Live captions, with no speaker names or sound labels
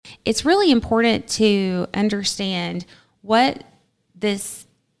it's really important to understand what this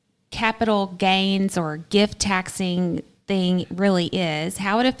capital gains or gift taxing thing really is,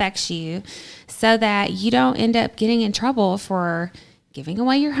 how it affects you, so that you don't end up getting in trouble for giving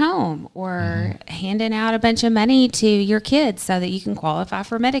away your home or handing out a bunch of money to your kids so that you can qualify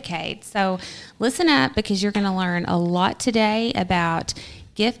for Medicaid. So listen up, because you're going to learn a lot today about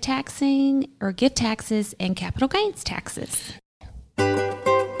gift taxing or gift taxes and capital gains taxes.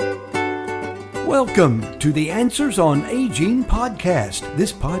 Welcome to the Answers on Aging podcast.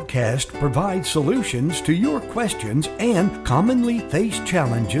 This podcast provides solutions to your questions and commonly faced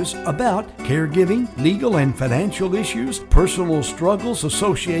challenges about caregiving, legal and financial issues, personal struggles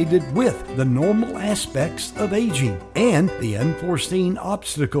associated with the normal aspects of aging, and the unforeseen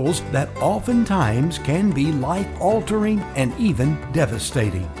obstacles that oftentimes can be life-altering and even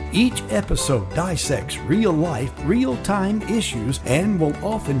devastating. Each episode dissects real-life, real-time issues and will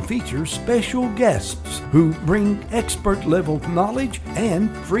often feature special guests who bring expert-level knowledge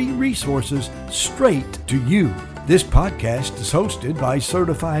and free resources straight to you. This podcast is hosted by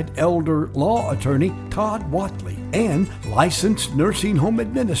certified elder law attorney Todd Watley and licensed nursing home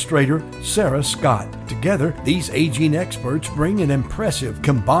administrator Sarah Scott. Together, these aging experts bring an impressive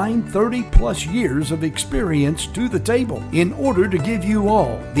combined 30-plus years of experience to the table in order to give you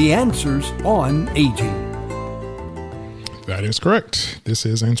all the answers on aging. That is correct. This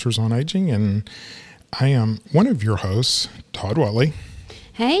is Answers on Aging, and I am one of your hosts, Todd Watley.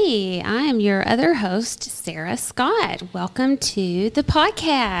 Hey, I am your other host, Sarah Scott. Welcome to the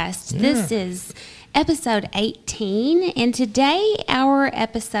podcast. Yeah. This is episode 18, and today our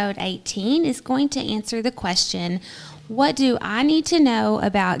episode 18 is going to answer the question, what do I need to know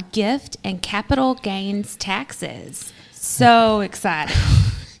about gift and capital gains taxes? So excited.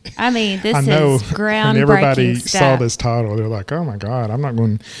 I mean, this is groundbreaking when everybody stuff. saw this title, they're like, oh my God, I'm not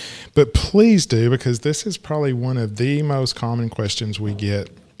going. But please do, because this is probably one of the most common questions we get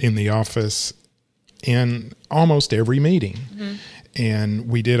in the office in almost every meeting. Mm-hmm. And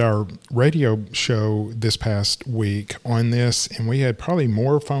we did our radio show this past week on this, and we had probably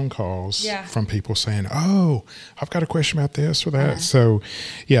more phone calls from people saying, oh, I've got a question about this or that. Uh-huh. So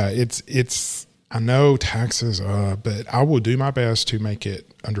yeah, it's, I know taxes, but I will do my best to make it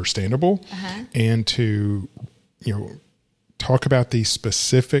understandable and to, talk about these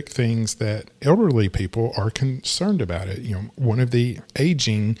specific things that elderly people are concerned about it. One of the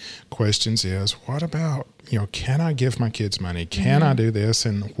aging questions is, what about, can I give my kids money? Can I do this?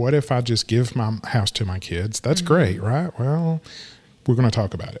 And what if I just give my house to my kids? That's great, right? Well, we're going to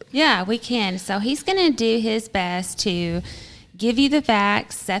talk about it. Yeah, we can. So he's going to do his best to give you the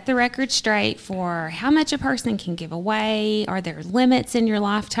facts, set the record straight for how much a person can give away. Are there limits in your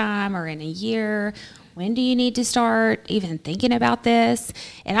lifetime or in a year? When do you need to start even thinking about this?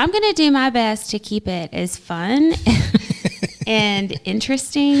 And I'm going to do my best to keep it as fun and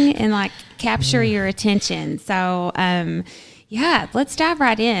interesting and capture your attention. So, let's dive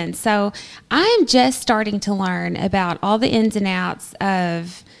right in. So I'm just starting to learn about all the ins and outs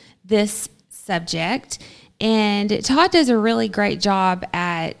of this subject. And Todd does a really great job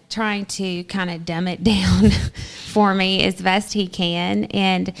at trying to kind of dumb it down for me as best he can.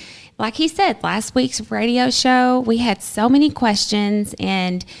 And like he said, last week's radio show, we had so many questions,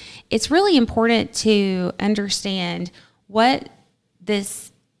 and it's really important to understand what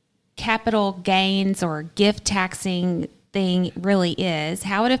this capital gains or gift taxing thing really is,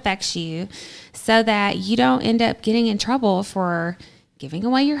 how it affects you, so that you don't end up getting in trouble for giving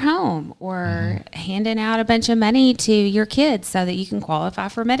away your home or handing out a bunch of money to your kids so that you can qualify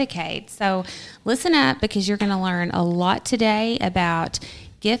for Medicaid. So listen up, because you're going to learn a lot today about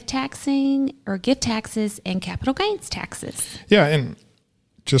gift taxing or gift taxes and capital gains taxes. Yeah, and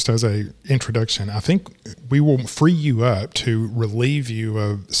just as a introduction, I think we will free you up to relieve you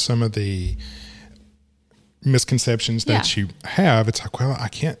of some of the misconceptions that you have. It's like, well, I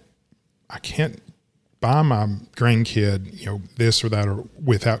can't buy my grandkid, this or that, or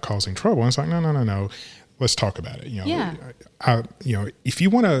without causing trouble. And it's like, no. Let's talk about it. If you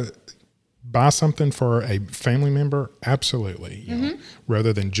want to buy something for a family member, absolutely.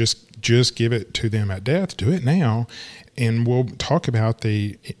 Rather than just give it to them at death, do it now, and we'll talk about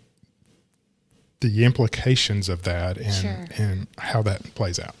the implications of that and how that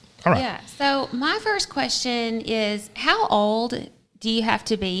plays out. All right. Yeah. So my first question is, how old do you have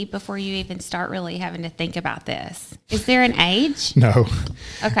to be before you even start really having to think about this? Is there an age? No.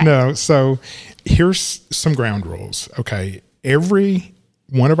 Okay. No. So here's some ground rules. Okay. Every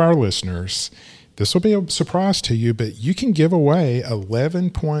one of our listeners, this will be a surprise to you, but you can give away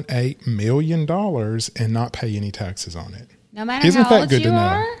 $11.8 million and not pay any taxes on it. No matter Isn't how that old good you to know?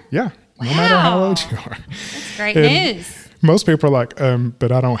 are? Yeah. No matter how Wow. old you are. That's great And news. Most people are like,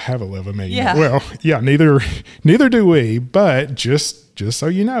 but I don't have 11 million. Yeah. Well, yeah, neither do we. But just so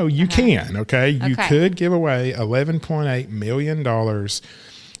you know, you can. Okay, you Okay. could give away $11.8 million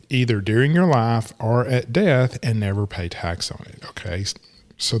either during your life or at death and never pay tax on it. Okay,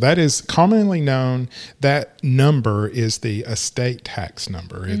 so that is commonly known. That number is the estate tax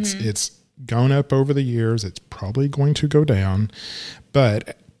number. It's gone up over the years. It's probably going to go down,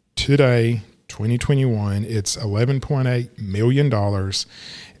 but today, 2021, it's $11.8 million,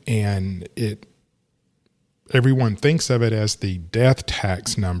 and everyone thinks of it as the death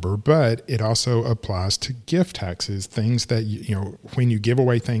tax number, but it also applies to gift taxes, things that, when you give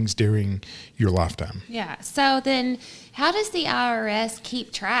away things during your lifetime. Yeah. So then how does the IRS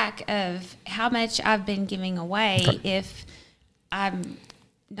keep track of how much I've been giving away if I'm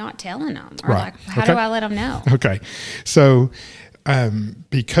not telling them? Or Right. how Okay. do I let them know? Okay. So,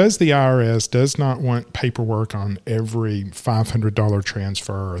 because the IRS does not want paperwork on every $500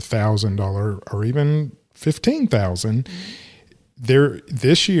 transfer or $1,000 or even $15,000,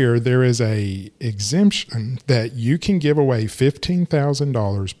 this year there is a exemption that you can give away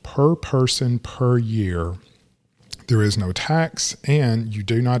 $15,000 per person per year. There is no tax, and you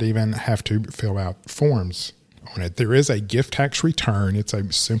do not even have to fill out forms on it. There is a gift tax return. It's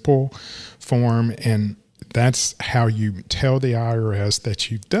a simple form, and that's how you tell the IRS that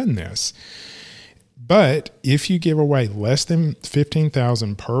you've done this. But if you give away less than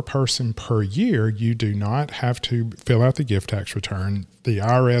 $15,000 per person per year, you do not have to fill out the gift tax return. The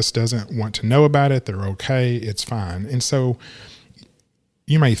IRS doesn't want to know about it. They're okay. It's fine. And so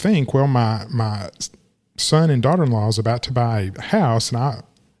you may think, well, my son and daughter-in-law is about to buy a house, and I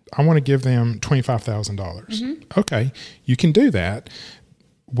want to give them $25,000. Okay, you can do that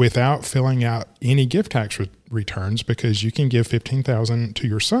without filling out any gift tax returns, because you can give $15,000 to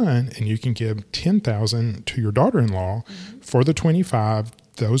your son and you can give $10,000 to your daughter-in-law for the 25.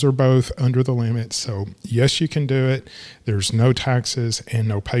 Those are both under the limit. So yes, you can do it. There's no taxes and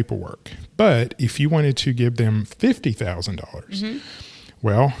no paperwork. But if you wanted to give them $50,000,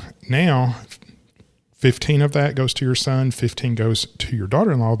 well, now 15 of that goes to your son, 15 goes to your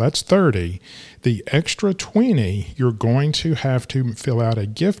daughter-in-law. That's 30. The extra 20, you're going to have to fill out a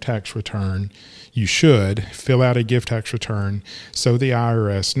gift tax return. You should fill out a gift tax return so the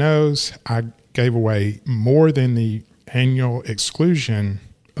IRS knows I gave away more than the annual exclusion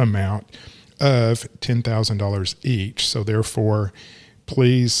amount of $10,000 each. So therefore,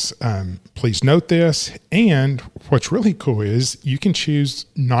 please note this. And what's really cool is you can choose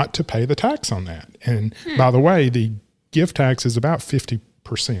not to pay the tax on that. And by the way, the gift tax is about 50%.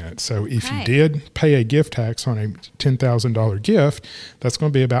 So if you did pay a gift tax on a $10,000 gift, that's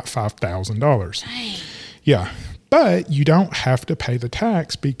going to be about $5,000. Yeah. But you don't have to pay the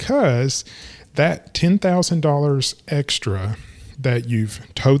tax, because that $10,000 extra that you've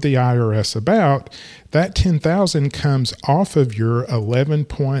told the IRS about, that $10,000 comes off of your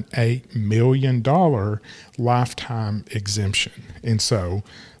 $11.8 million lifetime exemption. And so,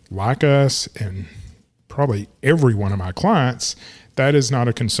 like us and probably every one of my clients, that is not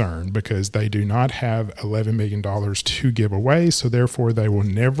a concern, because they do not have $11 million to give away. So therefore, they will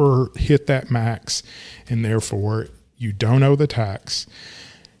never hit that max, and therefore you don't owe the tax.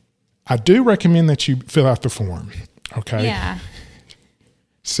 I do recommend that you fill out the form. Okay. Yeah.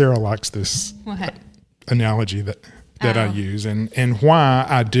 Sarah likes this What? analogy that I use, and why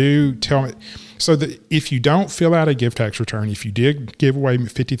I do tell it. So that if you don't fill out a gift tax return, if you did give away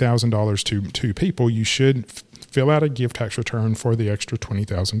 $50,000 to two people, you should fill out a gift tax return for the extra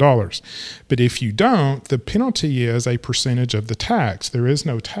 $20,000. But if you don't, the penalty is a percentage of the tax. There is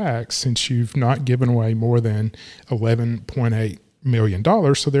no tax since you've not given away more than $11.8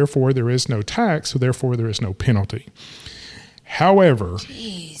 million. So therefore, there is no tax. So therefore, there is no penalty. However,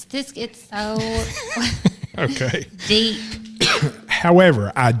 Jeez, this gets so okay. deep.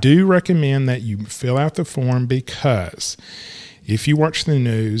 However, I do recommend that you fill out the form, because if you watch the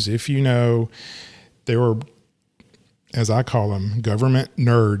news, if you know there are, as I call them, government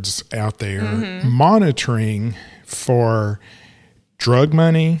nerds out there monitoring for drug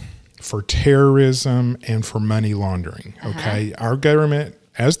money, for terrorism, and for money laundering. Okay. Our government,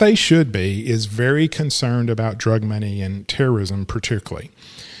 as they should be, is very concerned about drug money and terrorism particularly.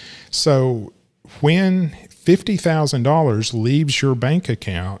 So when $50,000 leaves your bank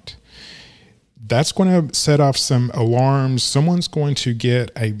account, that's going to set off some alarms. Someone's going to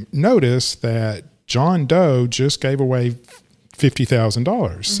get a notice that John Doe just gave away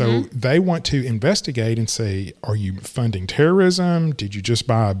 $50,000. So they want to investigate and say, are you funding terrorism? Did you just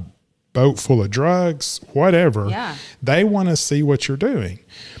buy boat full of drugs, whatever. Yeah. They want to see what you're doing.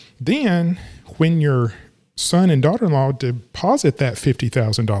 Then when your son and daughter-in-law deposit that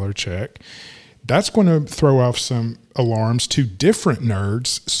 $50,000 check, that's going to throw off some alarms to different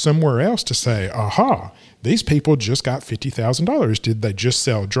nerds somewhere else to say, aha, these people just got $50,000. Did they just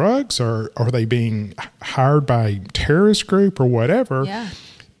sell drugs, or are they being hired by a terrorist group or whatever? Yeah.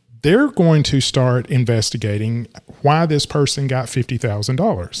 They're going to start investigating why this person got $50,000.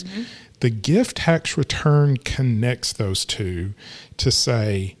 Mm-hmm. The gift tax return connects those two to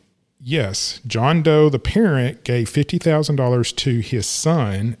say, yes, John Doe, the parent, gave $50,000 to his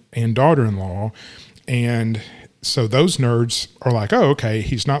son and daughter-in-law, and so those nerds are like, oh, okay,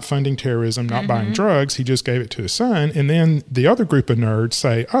 he's not funding terrorism, not buying drugs. He just gave it to his son. And then the other group of nerds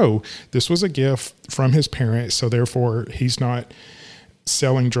say, oh, this was a gift from his parent, so therefore he's not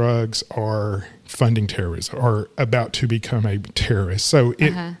selling drugs or funding terrorism or about to become a terrorist. So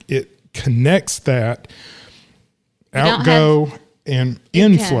it connects that outgo and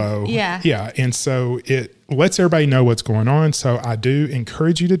inflow. Yeah. And so it lets everybody know what's going on. So I do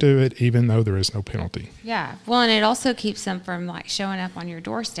encourage you to do it, even though there is no penalty. Yeah. Well, and it also keeps them from like showing up on your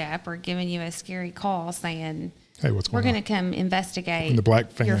doorstep or giving you a scary call saying, hey, what's going on? We're going to come investigate when the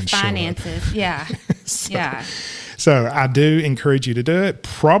black fans your finances. Yeah. Yeah. So I do encourage you to do it.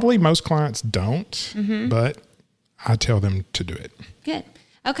 Probably most clients don't, but I tell them to do it. Good.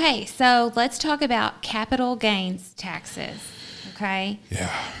 Okay. So let's talk about capital gains taxes. Okay.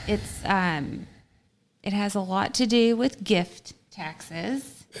 Yeah. It's, it has a lot to do with gift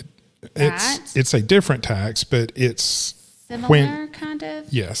taxes. It's a different tax, but it's similar kind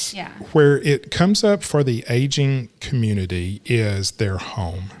of. Yes. Yeah. Where it comes up for the aging community is their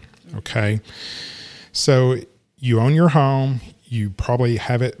home. Okay. So you own your home, you probably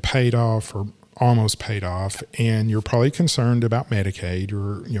have it paid off or almost paid off, and you're probably concerned about Medicaid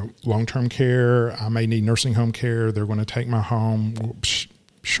or, long-term care. I may need nursing home care. They're going to take my home. Well,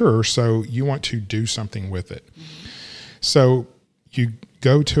 sure. So you want to do something with it. So you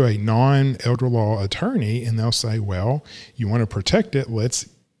go to a non-elder law attorney and they'll say, well, you want to protect it. Let's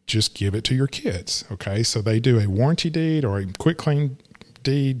just give it to your kids. Okay. So they do a warranty deed or a quitclaim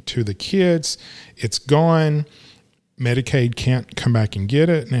deed to the kids. It's gone. Medicaid can't come back and get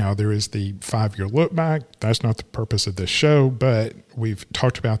it. Now, there is the 5-year look back. That's not the purpose of this show, but we've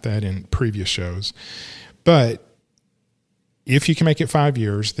talked about that in previous shows. But if you can make it 5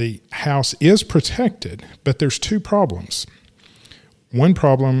 years, the house is protected, but there's two problems. One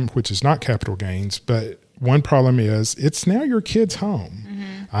problem, which is not capital gains, but one problem is it's now your kid's home.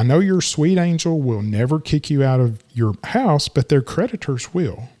 I know your sweet angel will never kick you out of your house, but their creditors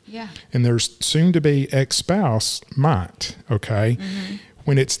will. Yeah. And their soon-to-be ex-spouse might, okay?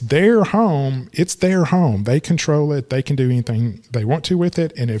 When it's their home, it's their home. They control it. They can do anything they want to with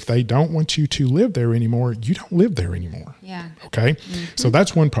it. And if they don't want you to live there anymore, you don't live there anymore. Yeah. Okay? So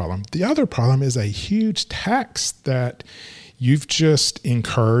that's one problem. The other problem is a huge tax that you've just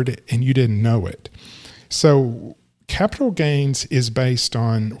incurred and you didn't know it. So capital gains is based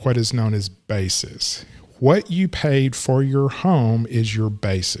on what is known as basis. What you paid for your home is your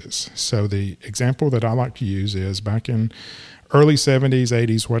basis. So the example that I like to use is back in early 70s,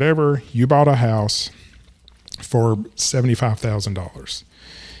 80s, whatever, you bought a house for $75,000.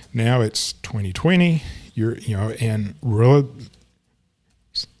 Now it's 2020, and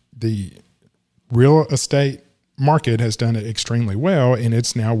the real estate market has done it extremely well, and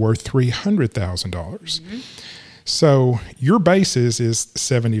it's now worth $300,000. So your basis is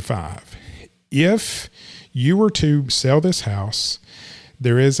 75. If you were to sell this house,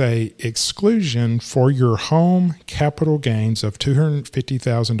 there is a exclusion for your home capital gains of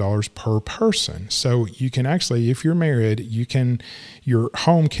 $250,000 per person. So you can actually, if you're married, your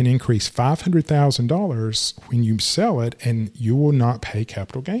home can increase $500,000 when you sell it, and you will not pay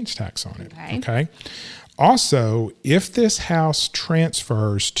capital gains tax on it. Okay. Also, if this house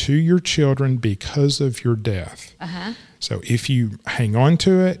transfers to your children because of your death, so if you hang on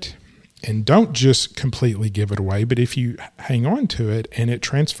to it, and don't just completely give it away, but if you hang on to it and it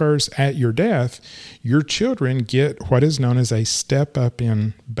transfers at your death, your children get what is known as a step up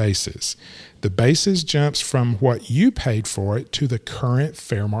in basis. The basis jumps from what you paid for it to the current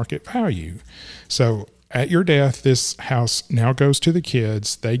fair market value. So at your death, this house now goes to the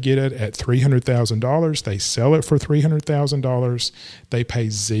kids. They get it at $300,000. They sell it for $300,000. They pay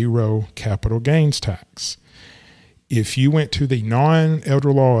zero capital gains tax. If you went to the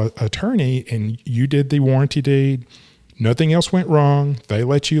non-elder law attorney and you did the warranty deed, Nothing else went wrong. They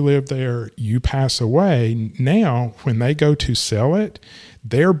let you live there. You pass away. Now, when they go to sell it,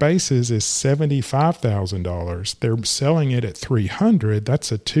 their basis is $75,000. They're selling it at $300,000.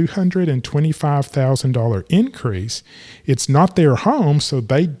 That's a $225,000 increase. It's not their home, so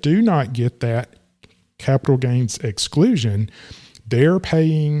they do not get that capital gains exclusion. They're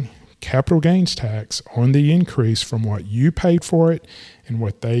paying capital gains tax on the increase from what you paid for it and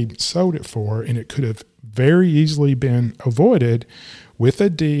what they sold it for, and it could have very easily been avoided with a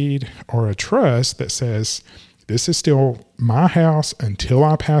deed or a trust that says, this is still my house until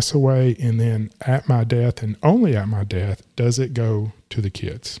I pass away, and then at my death and only at my death does it go to the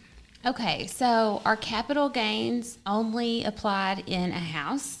kids. Okay, so are capital gains only applied in a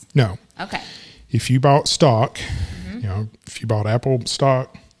house? No. Okay. If you bought stock, if you bought Apple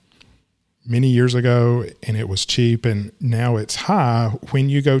stock many years ago and it was cheap and now it's high, when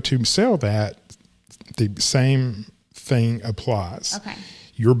you go to sell that, the same thing applies. Okay.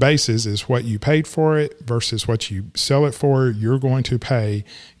 Your basis is what you paid for it versus what you sell it for. You're going to pay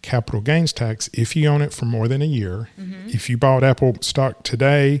capital gains tax if you own it for more than a year. Mm-hmm. If you bought Apple stock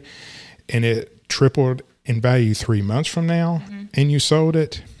today and it tripled in value 3 months from now and you sold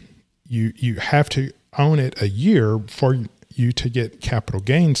it, you have to own it a year for you to get capital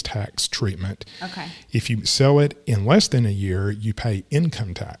gains tax treatment. Okay. If you sell it in less than a year, you pay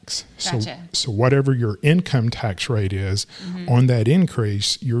income tax. Gotcha. So whatever your income tax rate is on that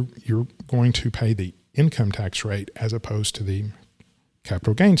increase, you're going to pay the income tax rate as opposed to the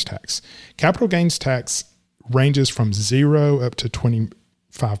capital gains tax. Capital gains tax ranges from 0 up to 25%.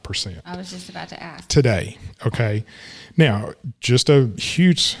 I was just about to ask. Today, okay? Now, just a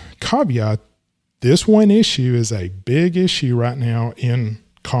huge caveat, this one issue is a big issue right now in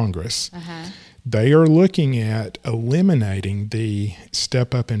Congress. Uh-huh. They are looking at eliminating the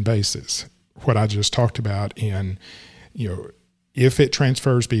step up in basis, what I just talked about. And, if it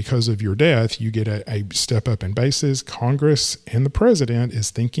transfers because of your death, you get a step up in basis. Congress and the president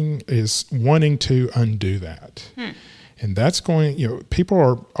is wanting to undo that. And that's going, people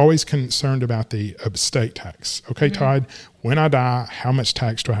are always concerned about the estate tax. Okay, Todd, when I die, how much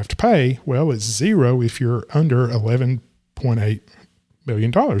tax do I have to pay? Well, it's 0 if you're under $11.8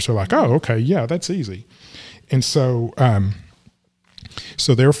 million. So like, oh, okay, yeah, that's easy. And so,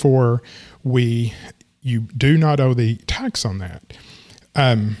 therefore, you do not owe the tax on that.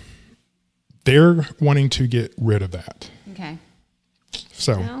 They're wanting to get rid of that. Okay.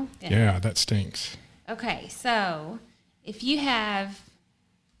 So, yeah, that stinks. Okay, so if you have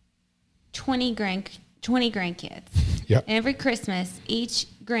 20 grandkids, yep. every Christmas each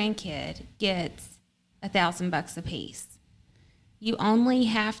grandkid gets $1,000 a piece. You only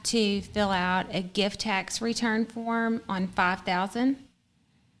have to fill out a gift tax return form on $5,000.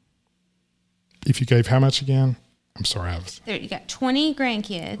 If you gave how much again? I'm sorry, There, you got 20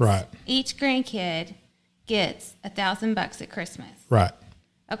 grandkids. Right. Each grandkid gets $1,000 at Christmas. Right.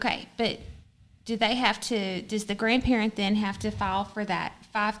 Okay, but does the grandparent then have to file for that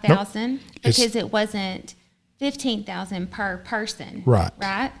 $5,000? Nope. Because it wasn't $15,000 per person. Right.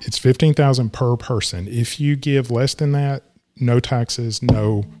 Right? It's $15,000 per person. If you give less than that, no taxes,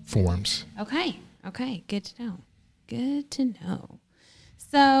 no forms. Okay. Good to know.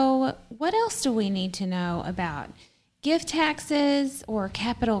 So what else do we need to know about gift taxes or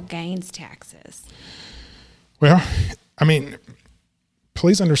capital gains taxes? Well,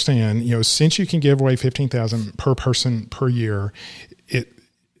 please understand, since you can give away $15,000 per person per year,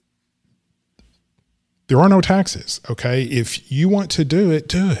 there are no taxes. Okay. If you want to do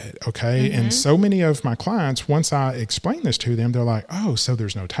it, okay. Mm-hmm. And so many of my clients, once I explain this to them, they're like, oh, so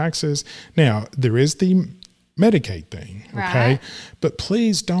there's no taxes. Now there is the Medicaid thing. Okay. Right. But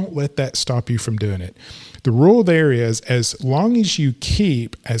please don't let that stop you from doing it. The rule there is, as long as you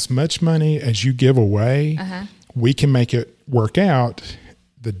keep as much money as you give away, we can make it work out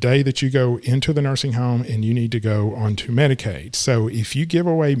the day that you go into the nursing home and you need to go onto Medicaid. So if you give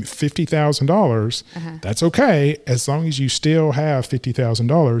away $50,000, that's okay, as long as you still have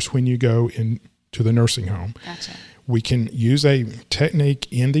 $50,000 when you go into the nursing home. Gotcha. We can use a technique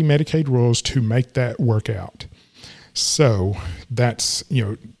in the Medicaid rules to make that work out. So that's,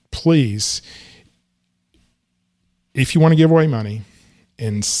 please, if you want to give away money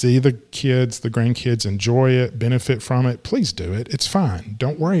and see the grandkids enjoy it, benefit from it, please do it. It's fine.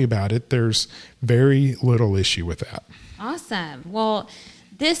 Don't worry about it. There's very little issue with that. Awesome. Well,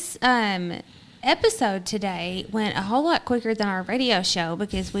 this episode today went a whole lot quicker than our radio show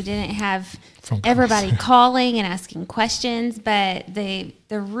because we didn't have everybody calling and asking questions, but the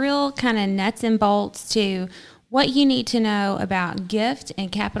real kind of nuts and bolts to what you need to know about gift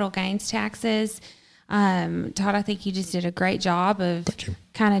and capital gains taxes Todd, I think you just did a great job of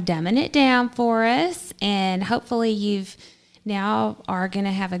kind of dumbing it down for us. And hopefully you've now are going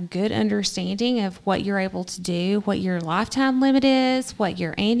to have a good understanding of what you're able to do, what your lifetime limit is, what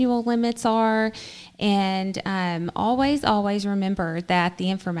your annual limits are. And always remember that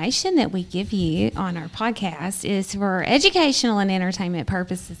the information that we give you on our podcast is for educational and entertainment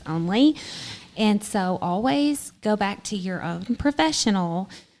purposes only. And so always go back to your own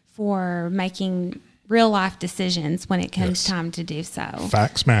professional for making real life decisions when it comes time to do so.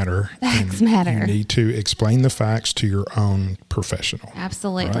 Facts matter. Facts matter. You need to explain the facts to your own professional.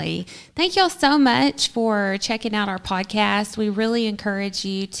 Absolutely. Right? Thank y'all so much for checking out our podcast. We really encourage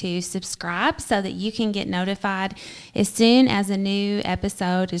you to subscribe so that you can get notified as soon as a new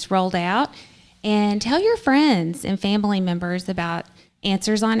episode is rolled out. And tell your friends and family members about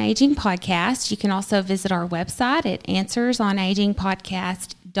Answers on Aging Podcast. You can also visit our website at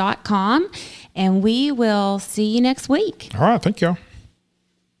answersonagingpodcast.com, and we will see you next week. All right. Thank y'all.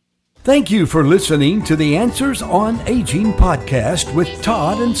 Thank you for listening to the Answers on Aging podcast with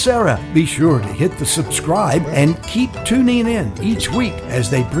Todd and Sarah. Be sure to hit the subscribe and keep tuning in each week as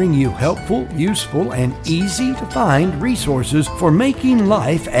they bring you helpful, useful, and easy to find resources for making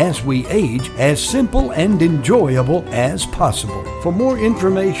life as we age as simple and enjoyable as possible. For more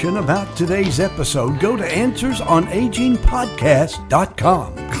information about today's episode, go to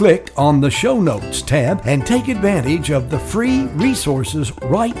AnswersOnAgingPodcast.com. Click on the Show Notes tab and take advantage of the free resources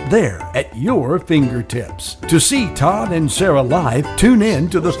right there at your fingertips. To see Todd and Sarah live, tune in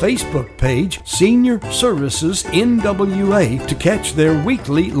to the Facebook page Senior Services NWA to catch their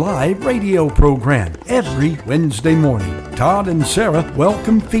weekly live radio program every Wednesday morning. Todd and Sarah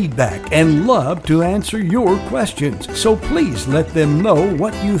welcome feedback and love to answer your questions, so please let them know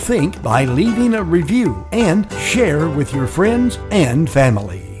what you think by leaving a review and share with your friends and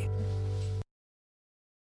family.